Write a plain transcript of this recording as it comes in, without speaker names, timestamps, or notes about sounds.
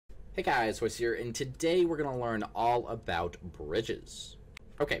Hey guys, Horace here, and today we're going to learn all about bridges.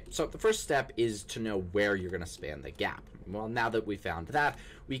 Okay, so the first step is to know where you're going to span the gap. Well, now that we found that,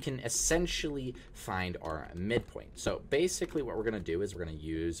 we can essentially find our midpoint. So basically what we're going to do is we're going to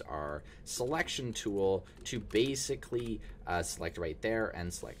use our selection tool to basically select right there,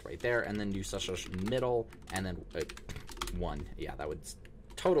 and then do such middle, and then 1. Yeah, that would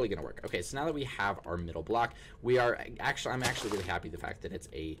totally gonna work. Okay, so now that we have our middle block, I'm actually really happy the fact that it's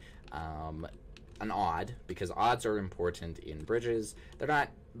an odd, because odds are important in bridges. They're not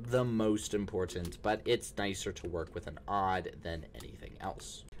the most important, but it's nicer to work with an odd than anything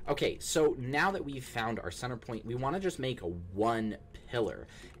else. Okay, so now that we've found our center point, we want to just make a one pillar.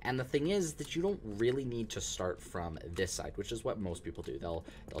 And the thing is that you don't really need to start from this side, which is what most people do. They'll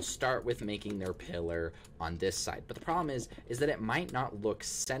start with making their pillar on this side. But the problem is that it might not look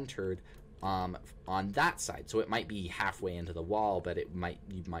centered on that side. So it might be halfway into the wall, but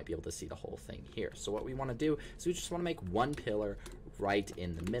you might be able to see the whole thing here. So what we want to do is we just want to make one pillar right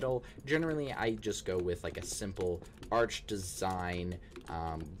in the middle. Generally, I just go with like a simple arch design,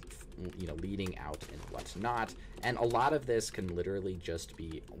 leading out and whatnot. And a lot of this can literally just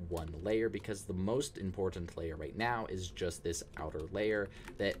be one layer, because the most important layer right now is just this outer layer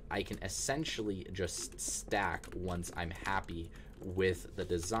that I can essentially just stack once I'm happy with the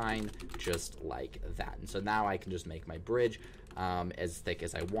design, just like that. And so now I can just make my bridge as thick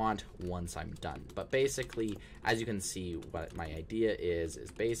as I want once I'm done. But basically, as you can see, what my idea is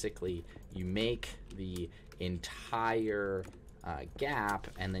basically you make the entire gap,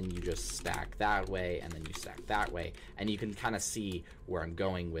 and then you just stack that way, and then you stack that way, and you can kind of see where I'm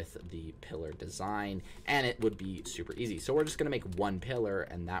going with the pillar design, and it would be super easy. So we're just going to make one pillar,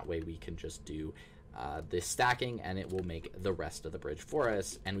 and that way we can just do this stacking, and it will make the rest of the bridge for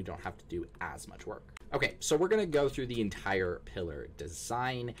us, and we don't have to do as much work. Okay, so we're going to go through the entire pillar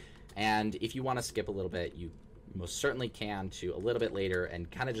design, and if you want to skip a little bit, you most certainly can to a little bit later and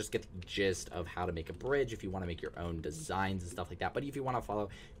kind of just get the gist of how to make a bridge if you want to make your own designs and stuff like that. But if you want to follow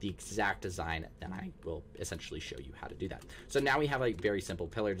the exact design, then I will essentially show you how to do that. So now we have a very simple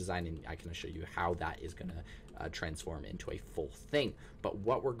pillar design, and I can show you how that is going to transform into a full thing. But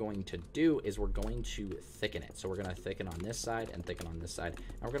what we're going to do is we're going to thicken it. So we're going to thicken on this side and thicken on this side,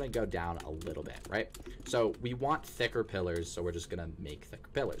 and we're going to go down a little bit, right? So we want thicker pillars, so we're just going to make thicker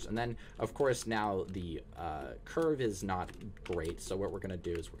pillars. And then, of course, now the curve is not great, so what we're going to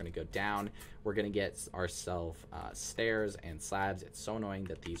do is we're going to go down. We're going to get ourselves stairs and slabs. It's so annoying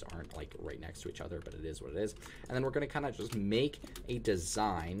that these aren't like right next to each other, but it is what it is. And then we're going to kind of just make a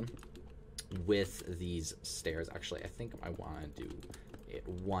design with these stairs. Actually, I think I want to do it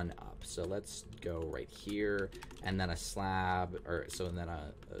one up. So let's go right here, and then a slab, and then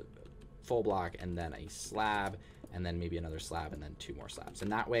a full block, and then a slab, and then maybe another slab, and then 2 more slabs.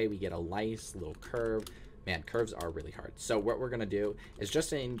 And that way we get a nice little curve. Man, curves are really hard. So what we're going to do is just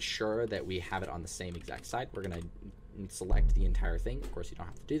to ensure that we have it on the same exact side, we're going to select the entire thing. Of course, you don't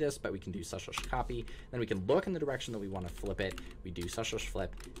have to do this, but we can do such copy. Then we can look in the direction that we want to flip it. We do such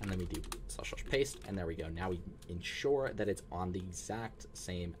flip, and then we do such paste, and there we go. Now we ensure that it's on the exact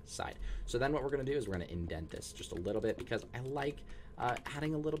same side. So then what we're going to do is we're going to indent this just a little bit, because I like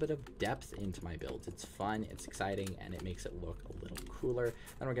adding a little bit of depth into my builds. It's fun, it's exciting, and it makes it look a little cooler.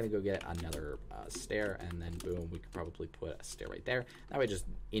 Then we're going to go get another stair, and then boom, we could probably put a stair right there. That way it just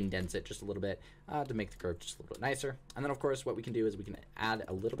indents it just a little bit to make the curve just a little bit nicer. And then, of course, what we can do is we can add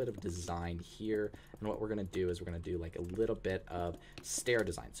a little bit of design here. And what we're going to do is we're going to do like a little bit of stair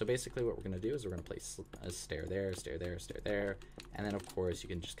design. So basically what we're going to do is we're going to place a stair there, stair there, stair there. And then, of course, you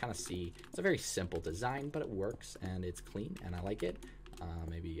can just kind of see it's a very simple design, but it works, and it's clean, and I like it.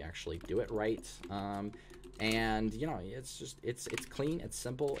 Maybe actually do it right. And it's just it's clean, it's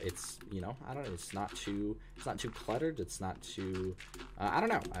simple, it's I don't know, it's not too cluttered, it's not too I don't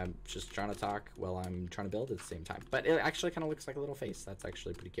know, I'm just trying to talk while I'm trying to build at the same time, but it actually kind of looks like a little face. That's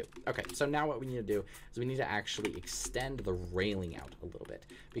actually pretty cute. Okay, so now what we need to do is we need to actually extend the railing out a little bit,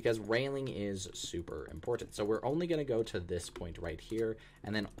 because railing is super important. So we're only going to go to this point right here,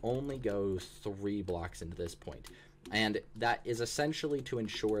 and then only go 3 blocks into this point. And that is essentially to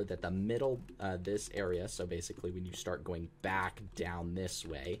ensure that the middle, this area, so basically when you start going back down this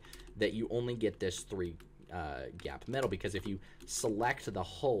way, that you only get this 3 gap middle, because if you select the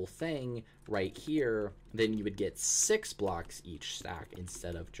whole thing right here, then you would get 6 blocks each stack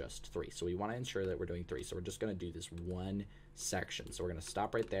instead of just 3. So we want to ensure that we're doing 3. So we're just going to do this one section. So we're going to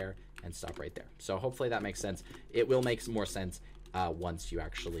stop right there and stop right there. So hopefully that makes sense. It will make more sense once you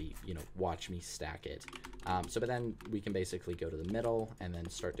actually, you know, watch me stack it. But then we can basically go to the middle and then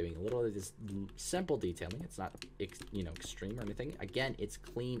start doing a little of this simple detailing. It's not, you know, extreme or anything. Again, it's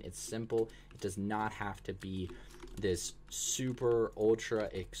clean, it's simple. It does not have to be this super ultra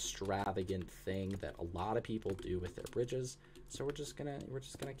extravagant thing that a lot of people do with their bridges. So we're just gonna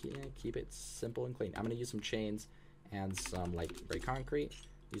keep it simple and clean. I'm gonna use some chains and some light gray concrete.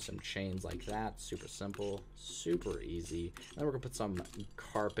 Use some chains like that. Super simple, super easy. Then we're gonna put some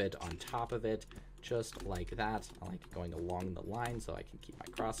carpet on top of it, just like that. I like going along the line so I can keep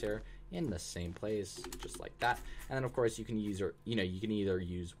my crosshair in the same place, just like that. And then of course you can use, you can either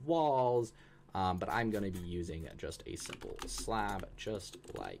use walls, but I'm going to be using just a simple slab, just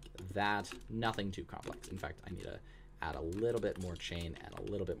like that. Nothing too complex. In fact, I need to add a little bit more chain and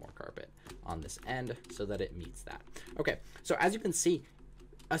a little bit more carpet on this end so that it meets that. Okay, so as you can see,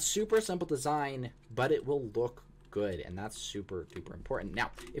 a super simple design, but it will look good, and that's super duper important.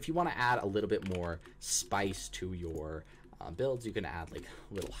 Now, if you want to add a little bit more spice to your builds, you can add like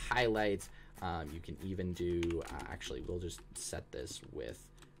little highlights. You can even do, actually, we'll just set this with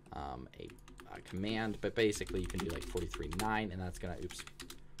a command, but basically you can do like 43.9, and that's gonna, oops,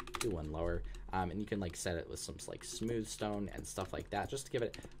 do one lower, and you can like set it with some like smooth stone and stuff like that, just to give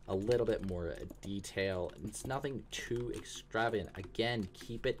it a little bit more detail. It's nothing too extravagant. Again,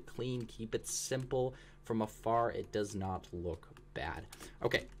 keep it clean, keep it simple. From afar, it does not look bad.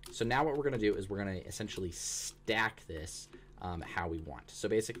 Okay, so now what we're gonna do is we're gonna essentially stack this how we want. So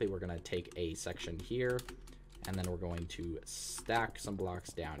basically we're gonna take a section here, and then we're going to stack some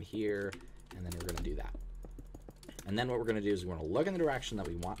blocks down here, and then we're going to do that. And then what we're going to do is we're going to look in the direction that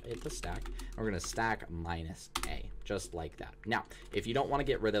we want it to stack, and we're going to stack -A, just like that. Now, if you don't want to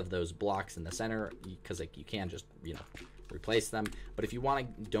get rid of those blocks in the center, because like you can just, you know, replace them, but if you want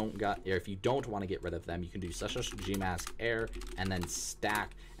to if you don't want to get rid of them, you can do /gmask air and then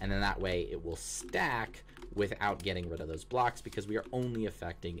stack, and then that way it will stack without getting rid of those blocks, because we are only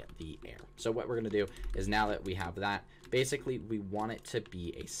affecting the air. So what we're going to do is, now that we have that, basically we want it to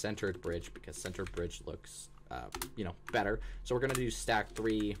be a centered bridge, because centered bridge looks you know, better. So we're going to do stack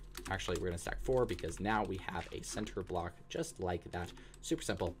 3. Actually, we're going to stack 4, because now we have a center block just like that. Super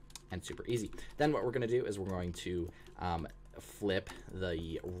simple and super easy. Then what we're going to do is we're going to flip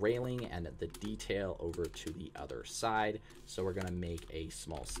the railing and the detail over to the other side. So we're going to make a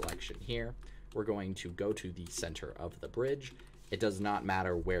small selection here. We're going to go to the center of the bridge. It does not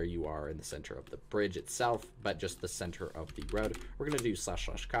matter where you are in the center of the bridge itself, but just the center of the road. We're going to do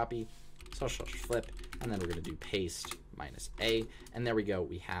 /copy, /flip, and then we're going to do paste -A, and there we go.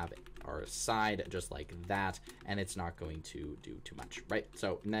 We have our side just like that, and it's not going to do too much, right?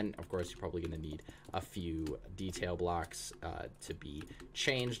 So, and then of course you're probably going to need a few detail blocks to be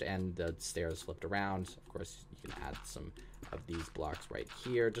changed, and the stairs flipped around. Of course, you can add some of these blocks right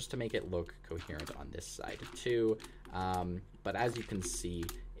here just to make it look coherent on this side too. But as you can see,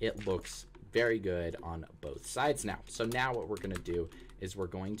 it looks very good on both sides now. So now what we're going to do is we're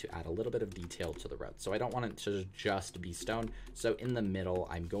going to add a little bit of detail to the road. So I don't want it to just be stone. So in the middle,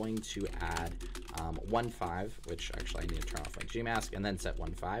 I'm going to add 1.5, which actually I need to turn off my Gmask, and then set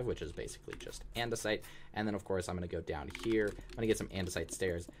 1.5, which is basically just andesite. And then of course I'm going to go down here. I'm going to get some andesite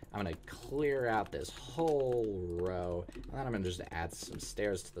stairs. I'm going to clear out this whole row, and then I'm going to just add some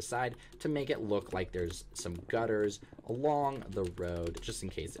stairs to the side to make it look like there's some gutters along the road, just in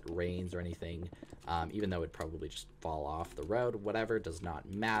case it rains or anything. Even though it'd probably just fall off the road, whatever, does not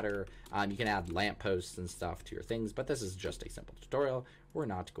matter. You can add lampposts and stuff to your things, but this is just a simple tutorial. We're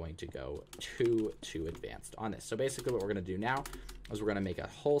not going to go too advanced on this. So basically what we're going to do now is we're going to make a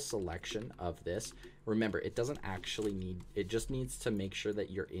whole selection of this. Remember, it doesn't actually need, it just needs to make sure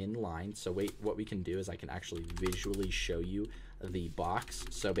that you're in line. So what we can do is I can actually visually show you the box.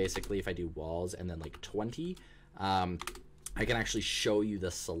 So basically if I do walls and then like 20, I can actually show you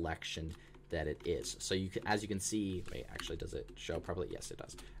the selection that it is. So you can, as you can see, wait, actually, does it show properly? Yes, it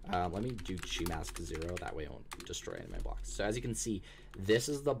does. Let me do Gmask 0, that way it won't destroy any of my blocks. So as you can see, this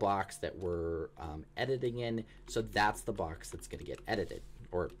is the box that we're editing in, so that's the box that's going to get edited,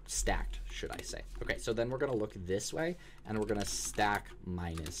 or stacked, should I say. Okay, so then we're going to look this way, and we're going to stack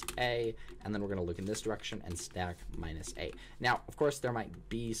 -A, and then we're going to look in this direction and stack -A. Now, of course, there might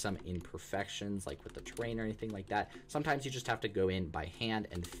be some imperfections, like with the terrain or anything like that. Sometimes you just have to go in by hand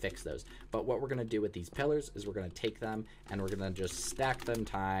and fix those. But what we're going to do with these pillars is we're going to take them, and we're going to just stack them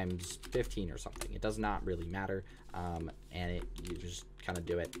times 15 or something. It does not really matter, and you just kind of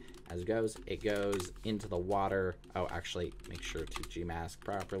do it as it goes. It goes into the water. Oh, actually, make sure to Gmask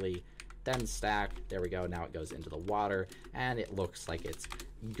properly, then stack. There we go. Now it goes into the water, and it looks like it's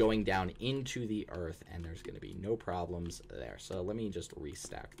going down into the earth, and there's going to be no problems there. So let me just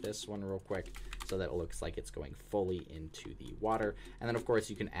restack this one real quick so that it looks like it's going fully into the water. And then of course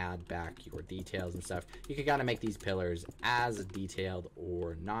you can add back your details and stuff. You can kind of make these pillars as detailed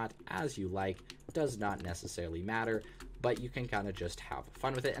or not, as you like. Does not necessarily matter, but you can kind of just have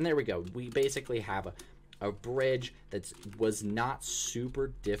fun with it. And there we go. We basically have a bridge that was not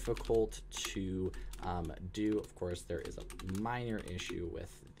super difficult to do. Of course, there is a minor issue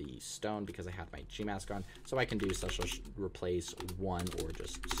with the stone because I had my G mask on, so I can do such as replace one or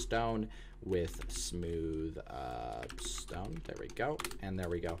just stone with smooth stone. There we go, and there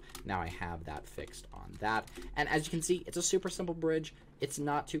we go. Now I have that fixed on that, and as you can see, it's a super simple bridge. It's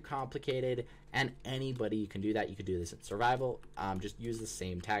not too complicated, and anybody can do that. You could do this in survival. Just use the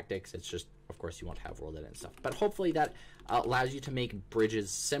same tactics. It's just, of course, you won't have WorldEdit and stuff, but hopefully that allows you to make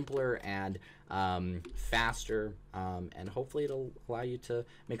bridges simpler and faster, and hopefully it'll allow you to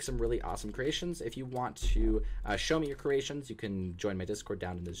make some really awesome creations. If you want to show me your creations, you can join my Discord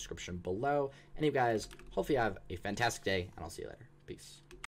down in the description below. And you guys, hopefully you have a fantastic day, and I'll see you later. Peace.